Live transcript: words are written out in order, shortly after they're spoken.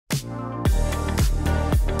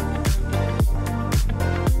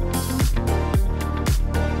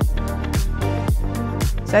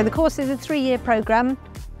So the course is a 3-year programme,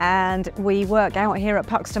 and we work out here at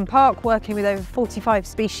Puxton Park, working with over 45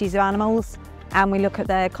 species of animals, and we look at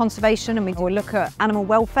their conservation, and we look at animal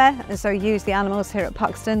welfare, and so use the animals here at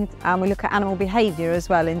Puxton, and we look at animal behaviour as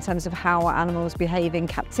well, in terms of how animals behave in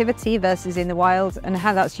captivity versus in the wild, and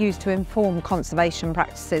how that's used to inform conservation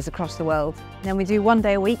practices across the world. Then we do 1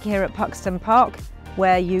 day a week here at Puxton Park,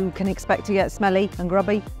 where you can expect to get smelly and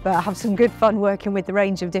grubby, but have some good fun working with the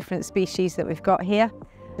range of different species that we've got here.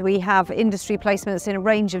 We have industry placements in a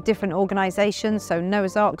range of different organisations, so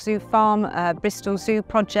Noah's Ark Zoo Farm, Bristol Zoo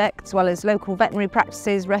Project, as well as local veterinary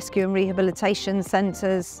practices, rescue and rehabilitation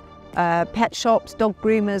centres, pet shops, dog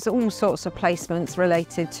groomers, all sorts of placements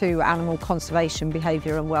related to animal conservation,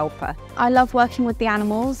 behaviour and welfare. I love working with the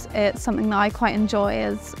animals. It's something that I quite enjoy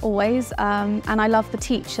as always, and I love the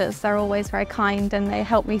teachers. They're always very kind and they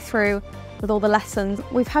help me through with all the lessons.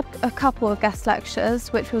 We've had a couple of guest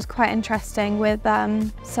lectures, which was quite interesting, with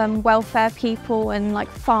some welfare people and like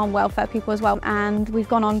farm welfare people as well. And we've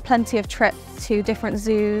gone on plenty of trips to different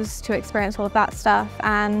zoos to experience all of that stuff,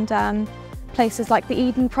 and places like the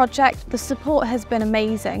Eden Project. The support has been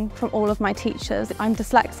amazing from all of my teachers. I'm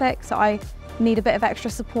dyslexic, so I need a bit of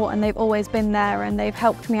extra support, and they've always been there and they've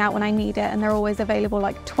helped me out when I need it, and they're always available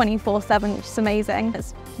like 24/7, which is amazing.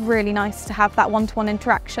 It's really nice to have that one-to-one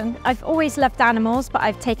interaction. I've always loved animals, but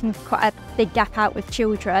I've taken quite a big gap out with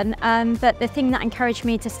children. But the thing that encouraged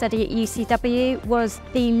me to study at UCW was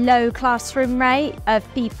the low classroom rate of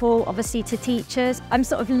people, obviously, to teachers. I'm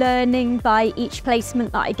sort of learning by each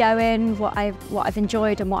placement that I go in, what I've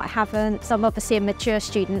enjoyed and what I haven't. So I'm obviously a mature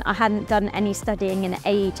student. I hadn't done any studying in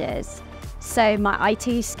ages. So my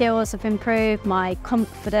IT skills have improved, my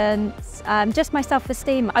confidence, just my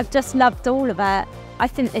self-esteem. I've just loved all of it. I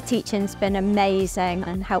think the teaching's been amazing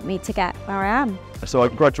and helped me to get where I am. So I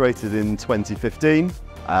graduated in 2015,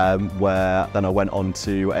 where then I went on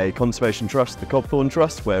to a conservation trust, the Cobthorne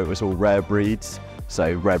Trust, where it was all rare breeds.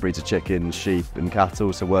 So rare breeds of chickens, sheep and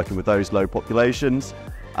cattle, so working with those low populations.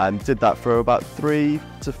 Did that for about 3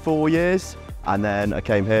 to 4 years. And then I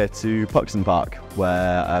came here to Puxton Park,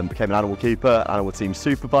 where I became an animal keeper, animal team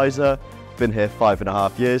supervisor. Been here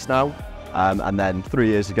 5.5 years now. And then 3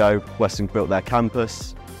 years ago, Weston built their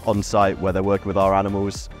campus on site where they're working with our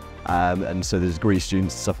animals. And so there's degree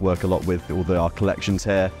students and stuff, work a lot with all our collections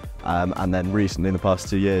here. And then recently, in the past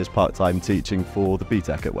 2 years, part-time teaching for the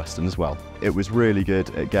BTEC at Weston as well. It was really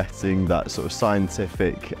good at getting that sort of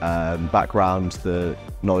scientific background, the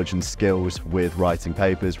knowledge and skills with writing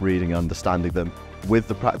papers, reading and understanding them, with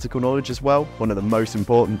the practical knowledge as well. One of the most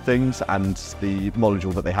important things, and the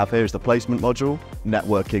module that they have here, is the placement module,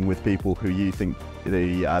 networking with people who you think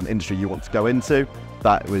the industry you want to go into.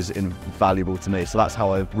 That was invaluable to me. So that's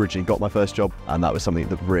how I originally got my first job, and that was something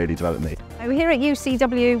that really developed me. Here at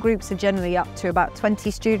UCW, groups are generally up to about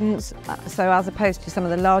 20 students. So as opposed to some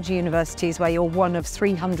of the larger universities where you're one of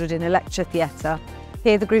 300 in a lecture theatre,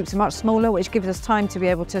 here the groups are much smaller, which gives us time to be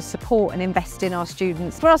able to support and invest in our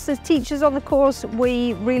students. For us as teachers on the course,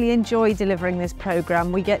 we really enjoy delivering this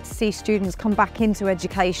programme. We get to see students come back into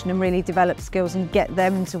education and really develop skills and get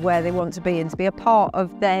them to where they want to be, and to be a part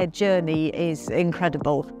of their journey is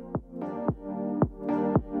incredible.